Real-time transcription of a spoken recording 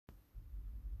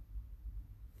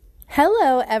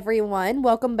Hello, everyone.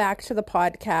 Welcome back to the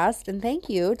podcast, and thank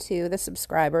you to the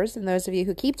subscribers and those of you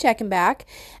who keep checking back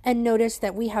and notice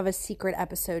that we have a secret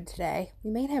episode today.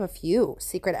 We may have a few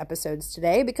secret episodes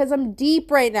today because I'm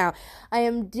deep right now. I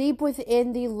am deep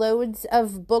within the loads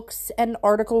of books and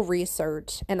article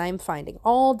research, and I'm finding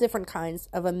all different kinds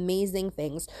of amazing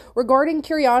things regarding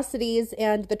curiosities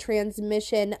and the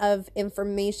transmission of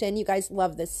information. You guys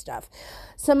love this stuff.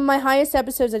 Some of my highest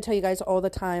episodes, I tell you guys all the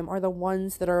time, are the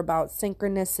ones that are about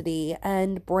synchronicity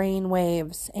and brain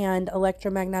waves and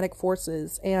electromagnetic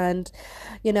forces and,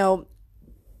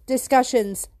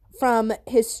 discussions from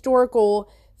historical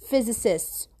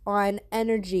physicists on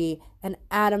energy and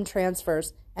atom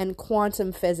transfers and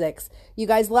quantum physics. You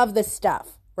guys love this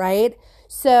stuff, right?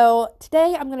 So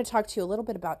today I'm going to talk to you a little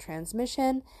bit about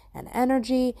transmission and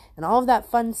energy and all of that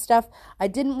fun stuff. I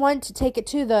didn't want to take it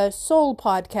to the Soul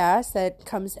podcast that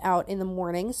comes out in the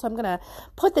morning, so I'm going to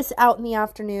put this out in the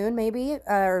afternoon maybe,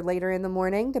 or later in the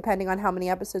morning, depending on how many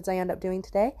episodes I end up doing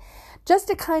today, just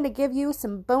to kind of give you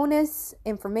some bonus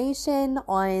information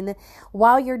on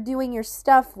while you're doing your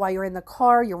stuff, while you're in the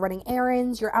car, you're running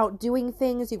errands, you're out doing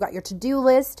things, you've got your to-do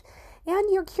list,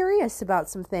 and you're curious about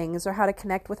some things or how to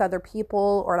connect with other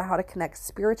people or how to connect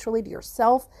spiritually to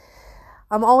yourself.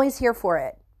 I'm always here for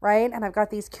it, right? And I've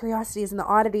got these curiosities and the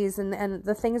oddities and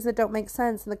the things that don't make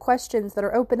sense and the questions that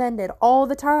are open-ended all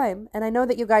the time. And I know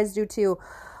that you guys do too.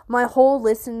 My whole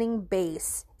listening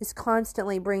base is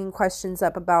constantly bringing questions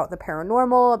up about the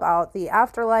paranormal, about the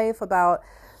afterlife, about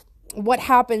what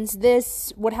happens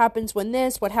what happens with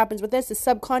this, the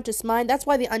subconscious mind. That's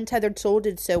why the Untethered Soul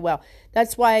did so well.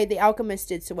 That's why the Alchemist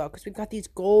did so well, because we've got these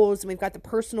goals and we've got the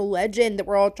personal legend that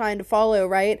we're all trying to follow,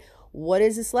 right? What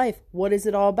is this life? What is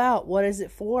it all about? What is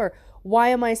it for? Why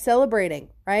am I celebrating,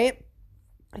 right?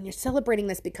 And you're celebrating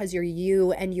this because you're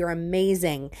you and you're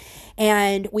amazing.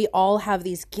 And we all have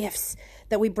these gifts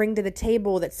that we bring to the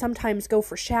table that sometimes go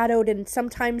foreshadowed and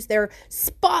sometimes they're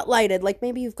spotlighted. Like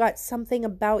maybe you've got something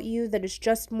about you that is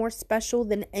just more special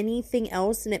than anything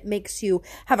else and it makes you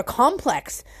have a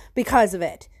complex because of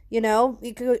it.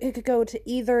 It could go to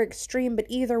either extreme, but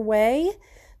either way,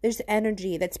 there's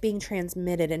energy that's being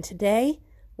transmitted. And today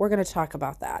we're going to talk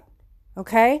about that.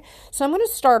 Okay, so I'm going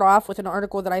to start off with an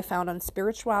article that I found on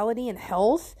spirituality and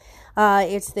health.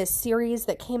 It's this series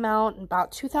that came out in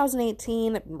about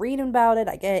 2018. I've been reading about it.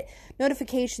 I get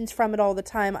notifications from it all the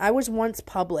time. I was once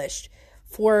published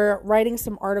for writing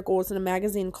some articles in a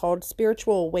magazine called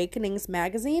Spiritual Awakenings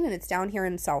Magazine, and it's down here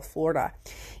in South Florida.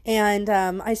 And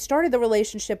I started the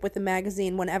relationship with the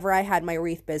magazine whenever I had my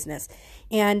wreath business.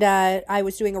 And I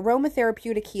was doing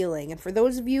aromatherapeutic healing. And for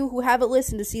those of you who haven't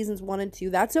listened to seasons 1 and 2,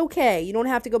 that's okay. You don't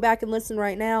have to go back and listen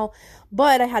right now.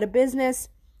 But I had a business,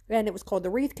 and it was called The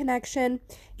Wreath Connection,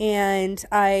 and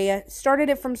I started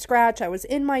it from scratch. I was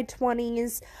in my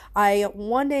 20s. I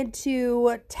wanted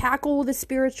to tackle the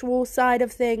spiritual side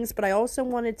of things, but I also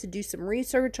wanted to do some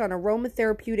research on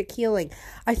aromatherapeutic healing.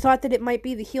 I thought that it might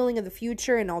be the healing of the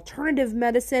future and alternative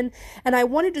medicine, and I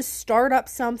wanted to start up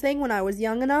something when I was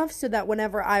young enough so that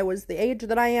whenever I was the age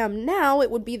that I am now, it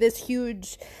would be this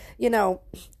huge,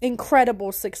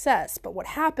 incredible success. But what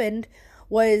happened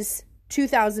was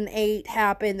 2008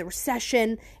 happened, the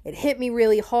recession, it hit me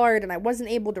really hard and I wasn't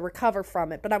able to recover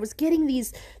from it. But I was getting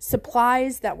these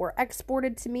supplies that were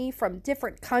exported to me from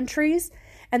different countries,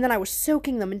 and then I was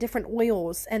soaking them in different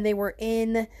oils, and they were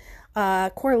in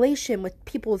correlation with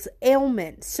people's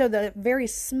ailments. So the very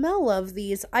smell of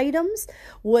these items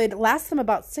would last them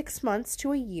about 6 months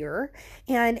to a year,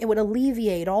 and it would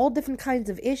alleviate all different kinds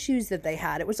of issues that they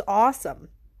had. It was awesome.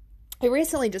 I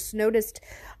recently just noticed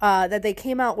that they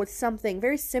came out with something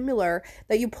very similar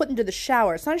that you put into the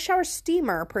shower. It's not a shower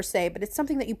steamer per se, but it's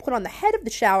something that you put on the head of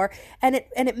the shower, and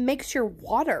it makes your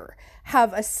water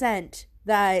have a scent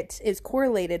that is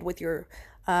correlated with your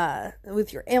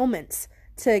ailments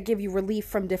to give you relief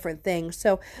from different things.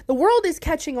 So the world is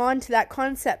catching on to that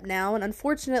concept now, and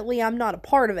unfortunately I'm not a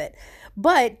part of it.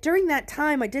 But during that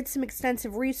time I did some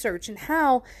extensive research in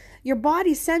how your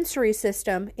body's sensory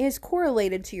system is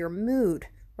correlated to your mood,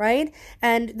 right?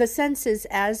 And the senses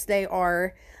as they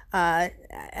are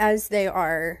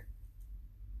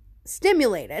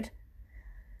stimulated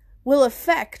will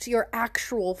affect your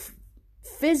actual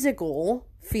physical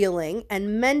feeling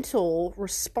and mental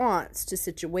response to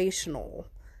situational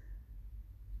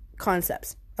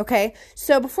concepts. Okay,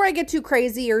 so before I get too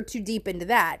crazy or too deep into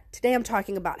that, today I'm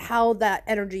talking about how that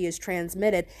energy is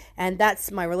transmitted, and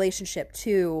that's my relationship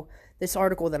to this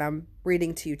article that I'm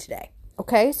reading to you today.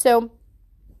 Okay, so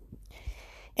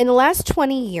in the last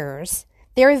 20 years,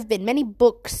 there have been many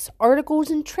books,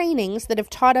 articles, and trainings that have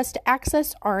taught us to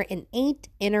access our innate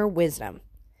inner wisdom.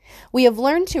 We have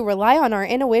learned to rely on our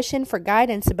intuition for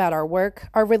guidance about our work,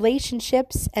 our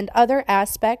relationships, and other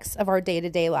aspects of our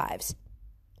day-to-day lives.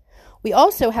 We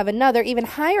also have another, even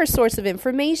higher source of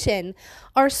information,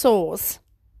 our souls.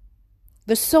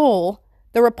 The soul,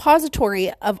 the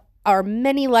repository of our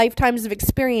many lifetimes of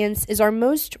experience, is our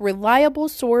most reliable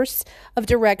source of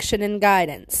direction and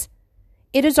guidance.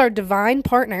 It is our divine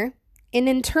partner, an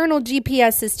internal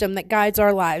GPS system that guides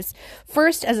our lives,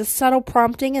 first as a subtle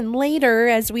prompting and later,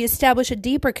 as we establish a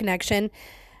deeper connection,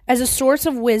 as a source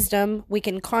of wisdom we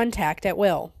can contact at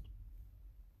will.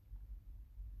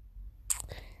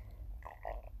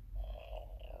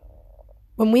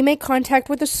 When we make contact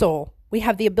with the soul, we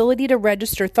have the ability to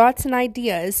register thoughts and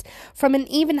ideas from an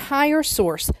even higher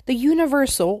source, the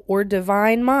universal or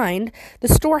divine mind, the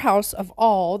storehouse of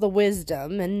all the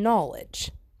wisdom and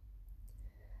knowledge.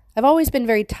 I've always been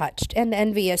very touched and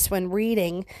envious when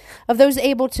reading of those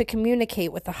able to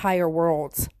communicate with the higher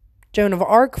worlds. Joan of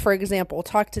Arc, for example,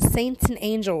 talked to saints and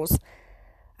angels.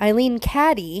 Eileen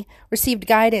Caddy received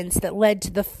guidance that led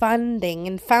to the funding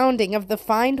and founding of the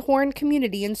Findhorn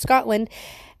community in Scotland,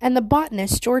 and the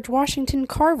botanist George Washington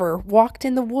Carver walked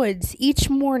in the woods each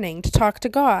morning to talk to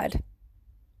God.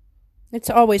 It's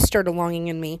always stirred a longing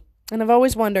in me, and I've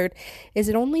always wondered, is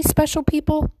it only special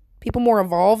people more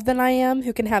evolved than I am,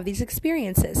 who can have these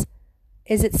experiences?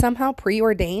 Is it somehow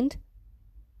preordained?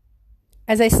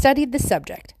 As I studied the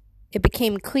subject, it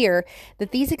became clear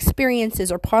that these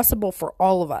experiences are possible for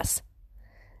all of us.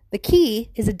 The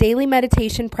key is a daily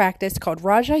meditation practice called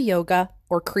Raja Yoga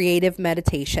or creative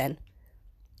meditation.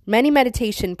 Many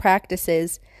meditation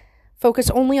practices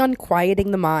focus only on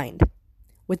quieting the mind.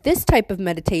 With this type of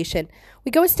meditation,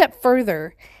 we go a step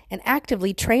further and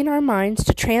actively train our minds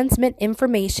to transmit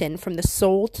information from the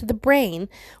soul to the brain,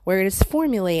 where it is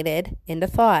formulated into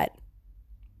thought.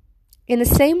 In the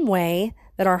same way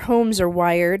that our homes are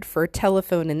wired for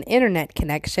telephone and internet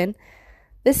connection,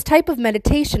 this type of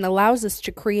meditation allows us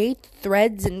to create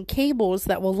threads and cables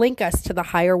that will link us to the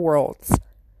higher worlds.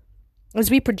 As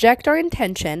we project our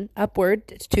intention upward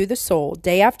to the soul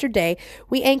day after day,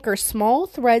 we anchor small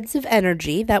threads of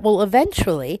energy that will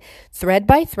eventually, thread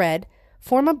by thread,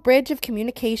 form a bridge of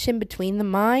communication between the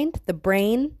mind, the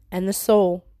brain, and the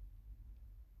soul.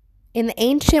 In the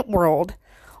ancient world,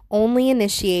 only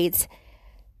initiates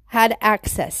had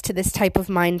access to this type of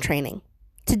mind training.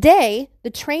 Today, the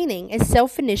training is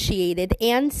self-initiated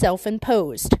and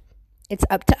self-imposed. It's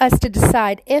up to us to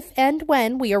decide if and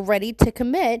when we are ready to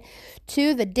commit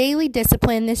to the daily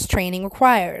discipline this training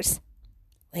requires.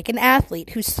 Like an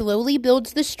athlete who slowly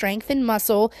builds the strength and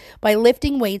muscle by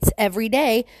lifting weights every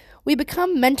day, we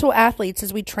become mental athletes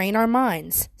as we train our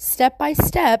minds, step by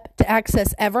step, to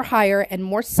access ever higher and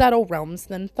more subtle realms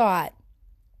than thought.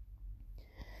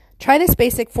 Try this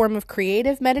basic form of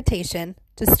creative meditation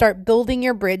to start building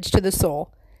your bridge to the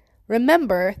soul.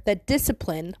 Remember that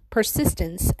discipline,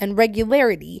 persistence, and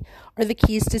regularity are the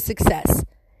keys to success.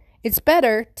 It's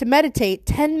better to meditate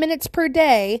 10 minutes per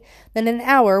day than an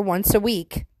hour once a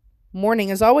week. Morning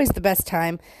is always the best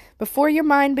time before your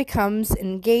mind becomes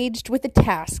engaged with the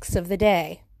tasks of the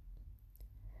day.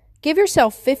 Give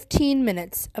yourself 15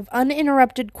 minutes of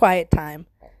uninterrupted quiet time.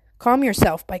 Calm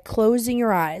yourself by closing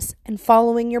your eyes and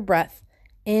following your breath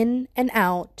in and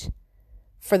out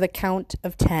for the count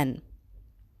of 10.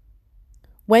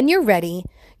 When you're ready,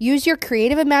 use your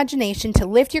creative imagination to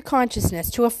lift your consciousness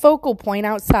to a focal point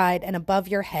outside and above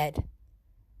your head.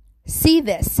 See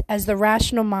this as the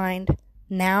rational mind,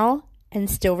 now and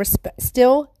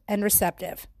still and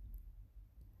receptive.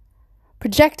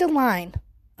 Project a line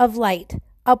of light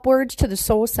upwards to the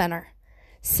soul center,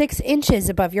 6 inches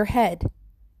above your head.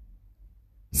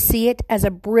 See it as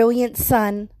a brilliant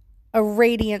sun, a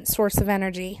radiant source of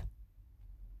energy.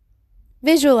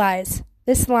 Visualize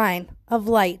this line of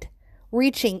light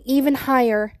reaching even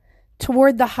higher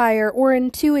toward the higher or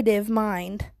intuitive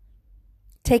mind.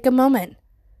 Take a moment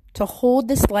to hold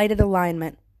this lighted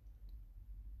alignment.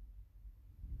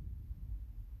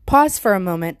 Pause for a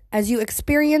moment as you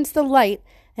experience the light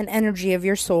and energy of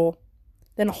your soul.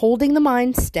 Then, holding the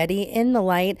mind steady in the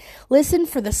light, listen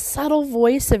for the subtle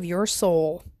voice of your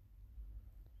soul.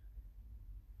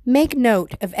 Make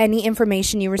note of any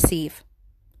information you receive.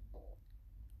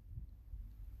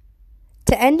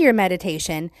 To end your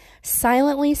meditation,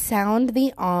 silently sound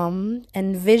the Om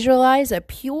and visualize a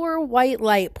pure white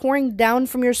light pouring down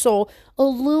from your soul,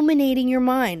 illuminating your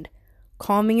mind,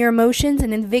 calming your emotions,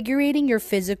 and invigorating your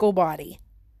physical body.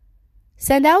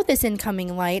 Send out this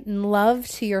incoming light and love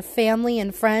to your family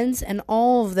and friends and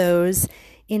all of those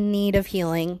in need of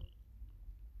healing.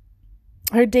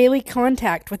 Our daily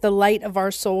contact with the light of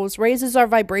our souls raises our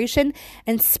vibration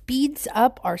and speeds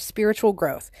up our spiritual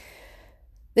growth.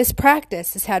 This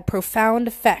practice has had profound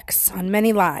effects on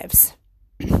many lives.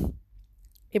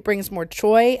 It brings more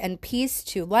joy and peace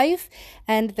to life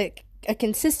and a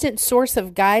consistent source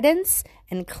of guidance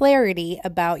and clarity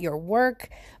about your work,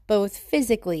 both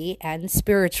physically and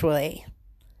spiritually.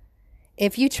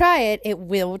 If you try it, it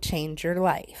will change your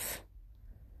life.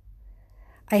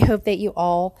 I hope that you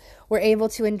all were able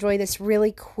to enjoy this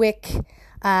really quick,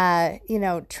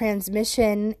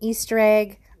 transmission Easter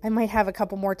egg. I might have a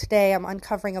couple more today. I'm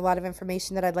uncovering a lot of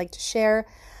information that I'd like to share.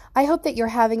 I hope that you're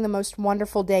having the most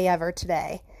wonderful day ever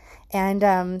today.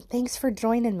 And thanks for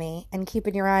joining me and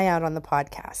keeping your eye out on the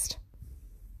podcast.